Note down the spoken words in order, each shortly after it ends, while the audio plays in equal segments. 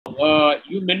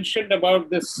you mentioned about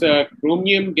this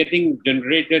chromium getting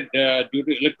generated due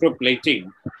to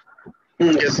electroplating.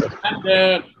 Yes, sir.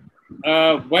 And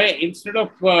why instead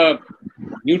of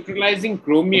neutralizing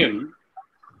chromium,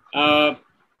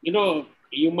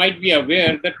 you might be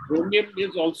aware that chromium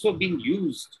is also being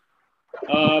used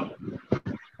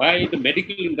by the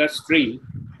medical industry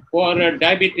for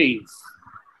diabetes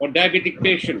or diabetic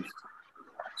patients.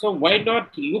 So why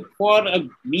not look for a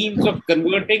means of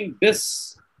converting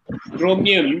this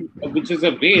chromium, which is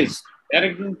a waste,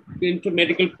 directly into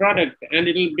medical product, and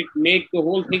it'll make the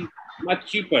whole thing much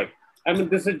cheaper. I mean,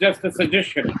 this is just a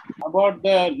suggestion about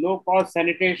the low-cost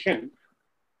sanitation.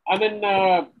 I mean,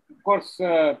 of course,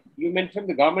 you mentioned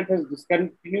the government has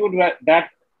discontinued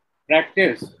that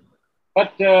practice,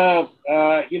 but that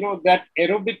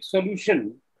aerobic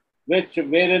solution,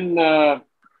 wherein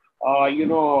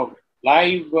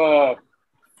live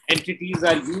entities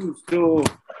are used to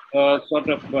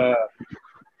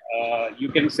you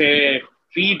can say,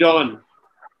 feed on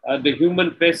the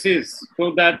human feces,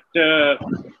 so that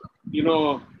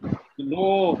no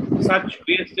such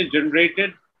waste is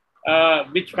generated,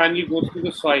 which finally goes to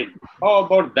the soil. How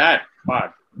about that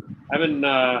part? I mean,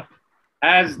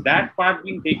 has that part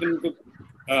been taken into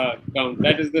account?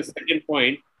 That is the second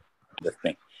point. This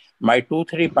thing. My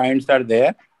 2-3 points are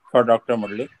there for Dr.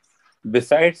 Murli.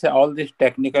 Besides all these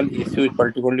technical issues,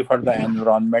 particularly for the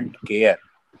environment care,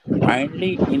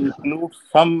 kindly include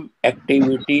some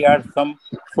activity or some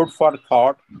food for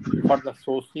thought for the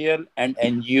social and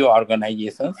NGO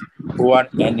organizations who are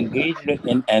engaged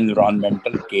in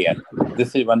environmental care.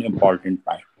 This is one important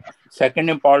point. Second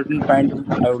important point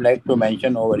I would like to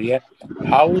mention over here,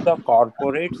 how the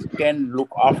corporates can look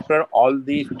after all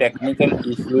these technical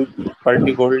issues,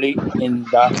 particularly in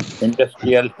the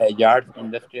industrial hazards,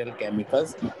 industrial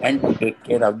chemicals, and to take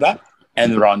care of the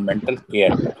environmental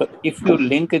care. So if you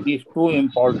link these two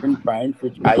important points,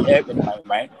 which I have in my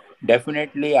mind,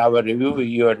 definitely your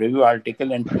review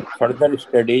article and further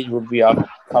studies would be of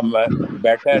some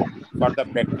better for the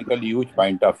practical use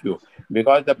point of view.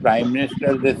 Because the Prime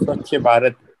Minister, the Swachh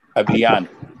Bharat Abhiyan,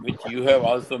 which you have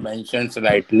also mentioned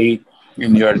slightly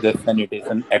in your the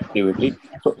sanitation activity.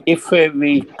 So if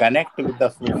we connect with the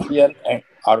social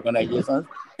organizations,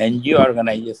 NGO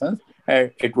organizations,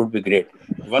 it would be great.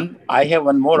 I have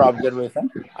one more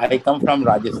observation. I come from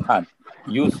Rajasthan.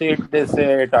 You said this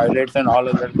toilets and all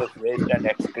other this waste and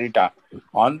excreta.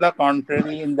 On the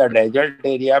contrary, in the desert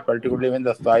area, particularly when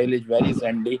the soil is very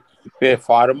sandy, where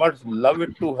farmers love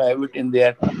it to have it in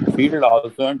their field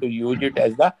also and to use it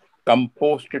as the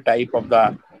compost type of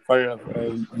the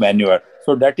manure.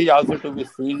 So that is also to be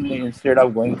seen instead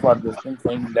of going for this thing,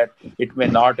 saying that it may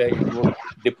not, it would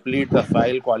deplete the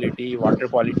soil quality, water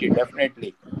quality.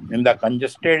 Definitely. In the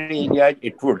congested areas,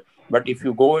 it would. But if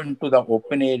you go into the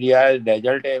open areas,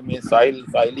 desert means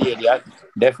soily areas,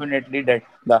 definitely that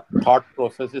the thought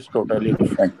process is totally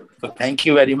different. So thank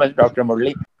you very much, Dr.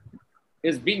 Murli.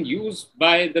 Is being used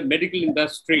by the medical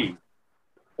industry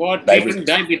for treating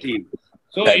diabetes.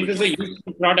 So it is a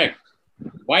useful product.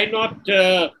 Why not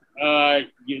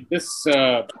this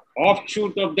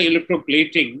offshoot of the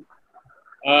electroplating,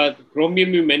 the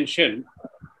chromium you mentioned?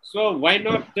 So why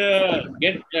not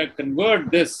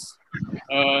convert this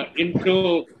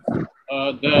into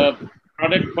the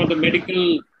product for the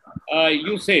medical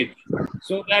usage,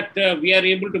 so that we are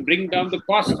able to bring down the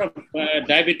cost of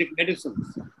diabetic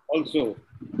medicines? Also,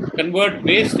 convert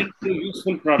waste into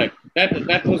useful product.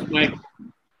 That was my.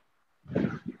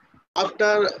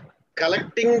 After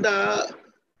collecting the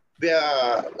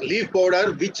leaf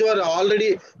powder, which were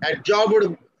already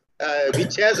absorbed,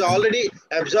 which has already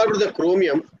absorbed the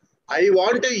chromium, I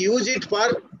want to use it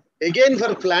for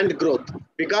plant growth,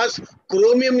 because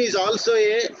chromium is also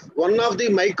one of the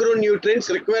micronutrients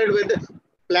required with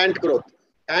plant growth.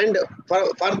 And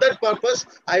for that purpose,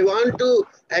 I want to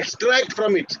extract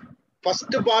from it.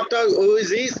 First part of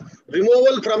is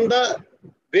removal from the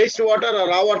wastewater or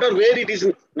raw water where it is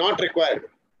not required.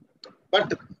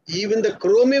 But even the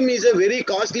chromium is a very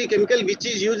costly chemical which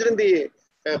is used in the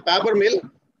paper mill.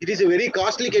 It is a very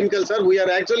costly chemical, sir. We are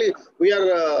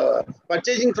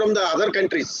purchasing from the other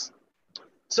countries.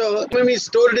 So chromium is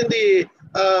stored in the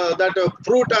that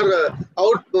fruit or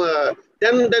out.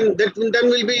 Then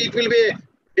it will be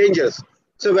dangerous.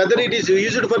 So whether it is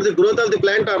used for the growth of the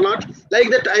plant or not, like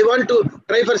that, I want to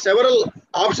try for several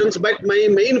options. But my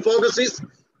main focus is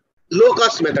low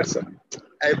cost methods, sir.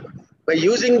 By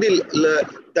using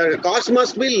the cost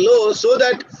must be low, so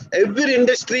that every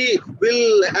industry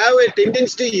will have a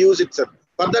tendency to use it, sir.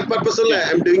 For that purpose only,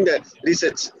 I am doing the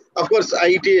research. Of course,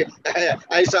 I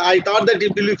thought that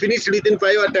it will be finished within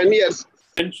 5 or 10 years.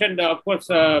 mentioned, of course,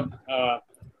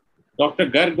 Dr.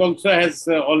 Garg also has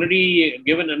already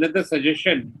given another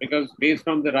suggestion, because based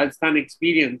on the Rajasthan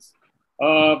experience,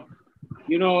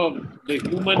 you know, the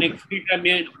human excreta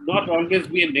may not always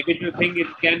be a negative thing.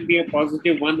 It can be a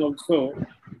positive one also,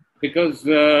 because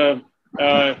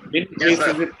many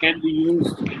places it can be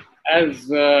used as,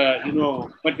 you know,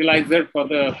 fertilizer for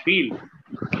the field.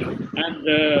 And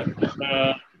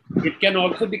it can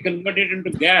also be converted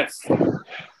into gas.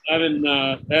 I mean,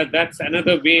 that's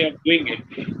another way of doing it.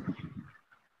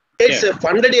 It's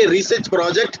funded a research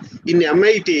project in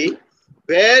MIT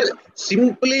where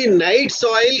simply night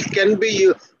soil can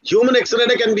be, human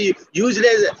excreta can be used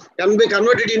as, can be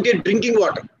converted into drinking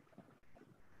water.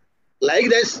 Like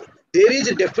this, there is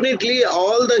definitely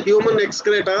all the human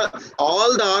excreta,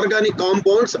 all the organic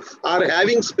compounds are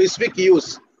having specific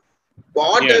use.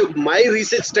 What my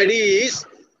research study is,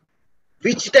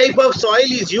 which type of soil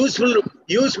is useful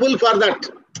for that.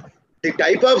 The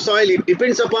type of soil, it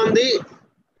depends upon the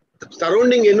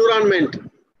surrounding environment.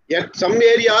 Yet some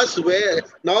areas where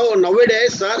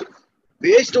nowadays, sir,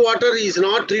 wastewater is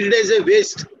not treated as a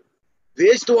waste.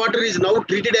 Wastewater is now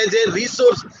treated as a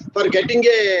resource for getting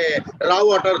a raw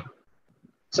water.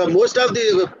 So most of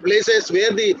the places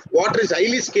where the water is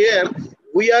highly scarce,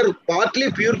 we are partly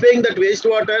purifying that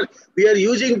wastewater. We are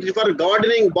using it for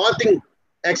gardening, bathing,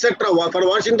 etc., for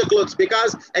washing the clothes,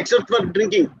 because except for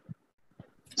drinking.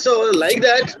 So like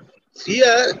that,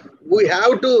 here we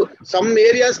have to, some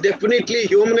areas definitely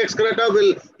human excreta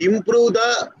will improve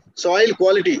the soil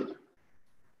quality.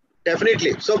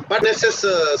 Definitely. So, but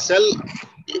NSS cell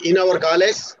in our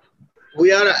college,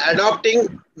 we are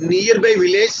adopting nearby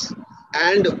village,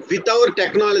 and with our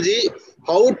technology,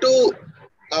 how to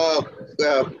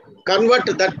convert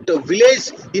that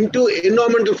village into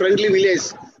environmental friendly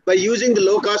village by using the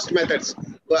low cost methods.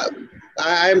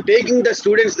 I am taking the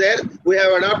students there. We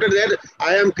have adopted there.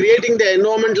 I am creating the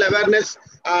environmental awareness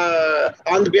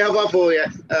on the behalf of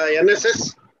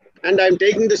NSS, and I am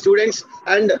taking the students,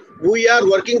 and we are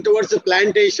working towards the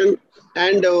plantation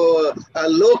and a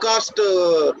low cost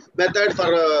method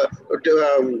for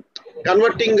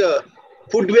converting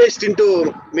food waste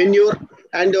into manure,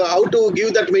 and how to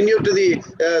give that manure to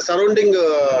the surrounding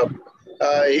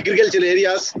agricultural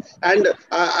areas. And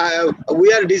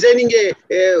we are designing a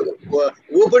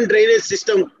open drainage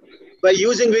system by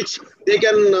using which they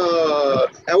can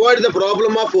avoid the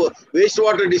problem of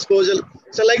wastewater disposal.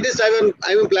 So like this, I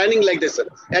am planning like this.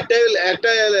 At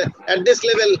this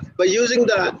level, by using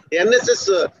the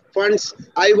NSS funds,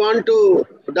 I want to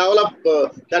develop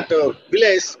that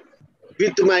village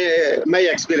with my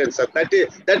experience.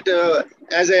 That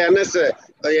as a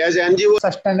as an NGO.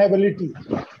 Sustainability.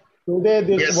 Today,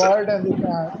 this word and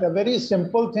the very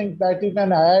simple thing that you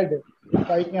can add,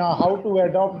 like how to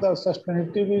adopt the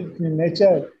sustainability in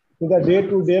nature to the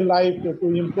day-to-day life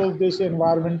to improve this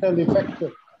environmental effect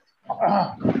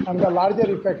and the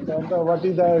larger effect of the, what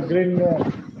is the green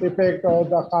effect of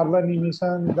the carbon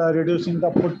emission, the reducing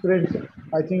the footprint.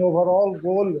 I think overall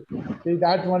goal is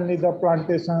that only the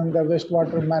plantation, the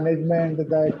wastewater management,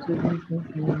 the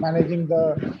managing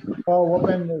the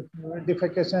open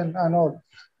defecation and all.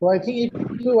 So I think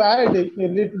if you add a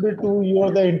little bit to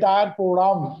your the entire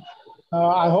program,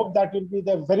 I hope that will be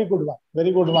the very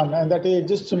good one, and that is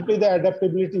just simply the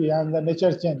adaptability and the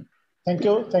nature change. Thank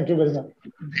you very much.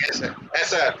 Yes, sir. Yes,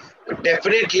 sir.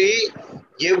 Definitely,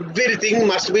 everything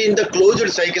must be in the closed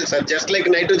cycle, sir. Just like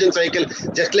nitrogen cycle,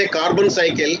 just like carbon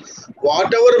cycle.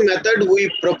 Whatever method we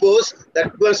propose,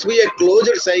 that must be a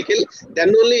closed cycle. Then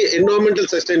only environmental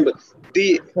sustainable.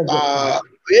 The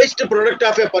waste product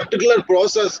of a particular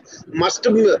process must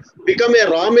become a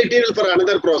raw material for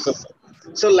another process.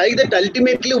 So like that,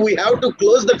 ultimately we have to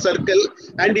close that circle,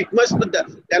 and it must be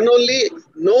then only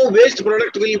no waste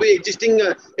product will be existing,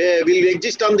 will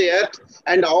exist on the earth,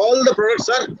 and all the products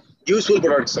are useful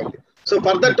products only. So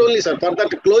for that only, sir, for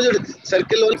that closed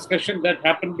circle only. Discussion that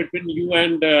happened between you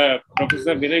and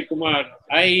Professor Vinay Kumar,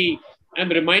 I am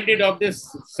reminded of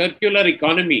this circular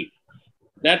economy.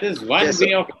 That is one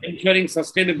way of ensuring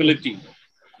sustainability.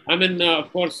 I mean,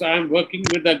 of course, I am working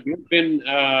with a group in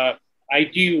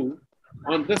ITU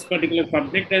on this particular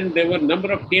subject, and there were a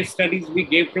number of case studies we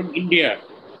gave from India.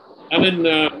 I mean,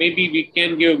 maybe we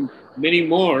can give many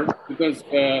more, because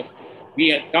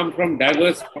we come from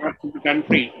diverse parts of the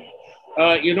country.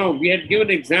 You know, we had given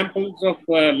examples of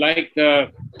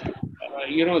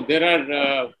you know, there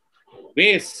are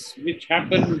wastes which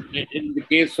happen in the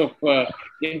case of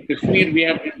in Kashmir. We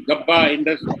have Gabba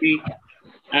industry,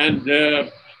 and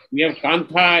we have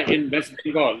Kantha in West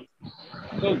Bengal.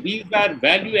 So these are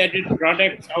value-added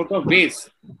products out of waste.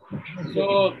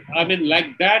 So, I mean,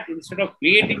 like that, instead of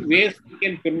creating waste, we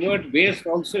can convert waste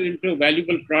also into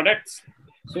valuable products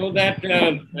so that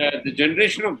the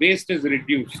generation of waste is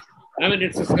reduced. I mean,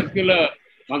 it's a circular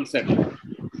concept.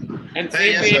 And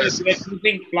same Yes, way, sir. we are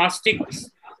using plastics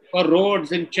for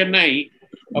roads in Chennai.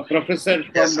 A professor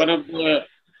Yes, from sir. one of the,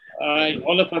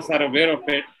 all of us are aware of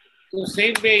it. So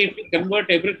same way, if we convert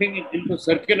everything into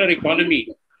circular economy,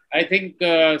 I think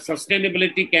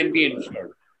sustainability can be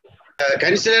ensured.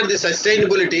 Consider the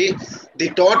sustainability, the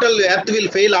total earth will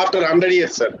fail after 100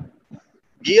 years, sir.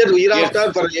 Year Yes.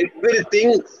 after, for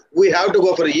everything, we have to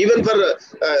go for, even for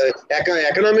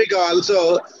economic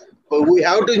also, we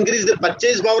have to increase the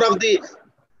purchase power of the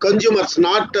consumers,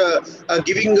 not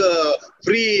giving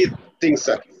free things,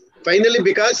 sir. Finally,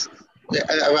 because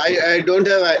I don't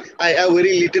have, I have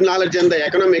very little knowledge on the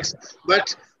economics,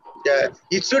 but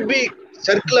it should be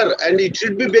circular and it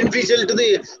should be beneficial to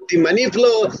the money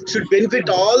flow should benefit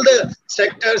all the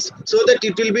sectors so that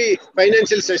it will be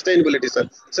financial sustainability, sir.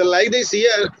 So like this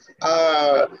here,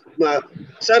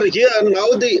 sir, here now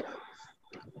the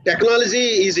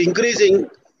technology is increasing.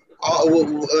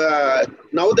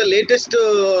 Now the latest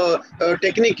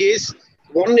technique is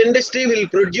one industry will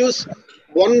produce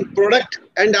one product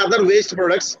and other waste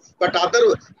products, but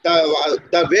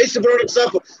the waste products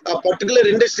of a particular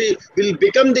industry will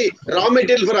become the raw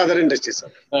material for other industries.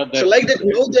 So like that,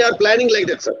 now they are planning like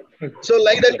that, sir. So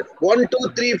like that, 1,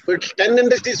 2, 3, 10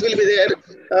 industries will be there.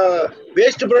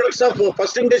 Waste products of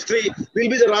first industry will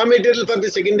be the raw material for the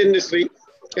second industry,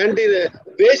 and the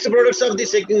waste products of the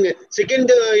second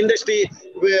industry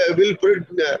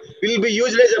will be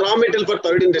used as a raw material for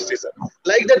third industry, sir.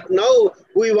 Like that, now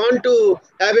we want to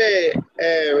have a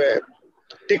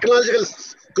technological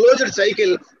closed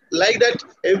cycle. Like that,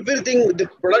 everything, the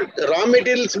product raw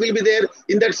materials will be there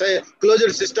in that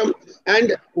closed system,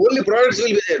 and only products will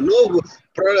be there, no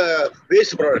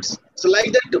waste products. So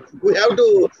like that, we have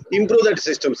to improve that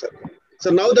system, sir. So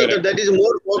now that is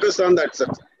more focused on that, sir.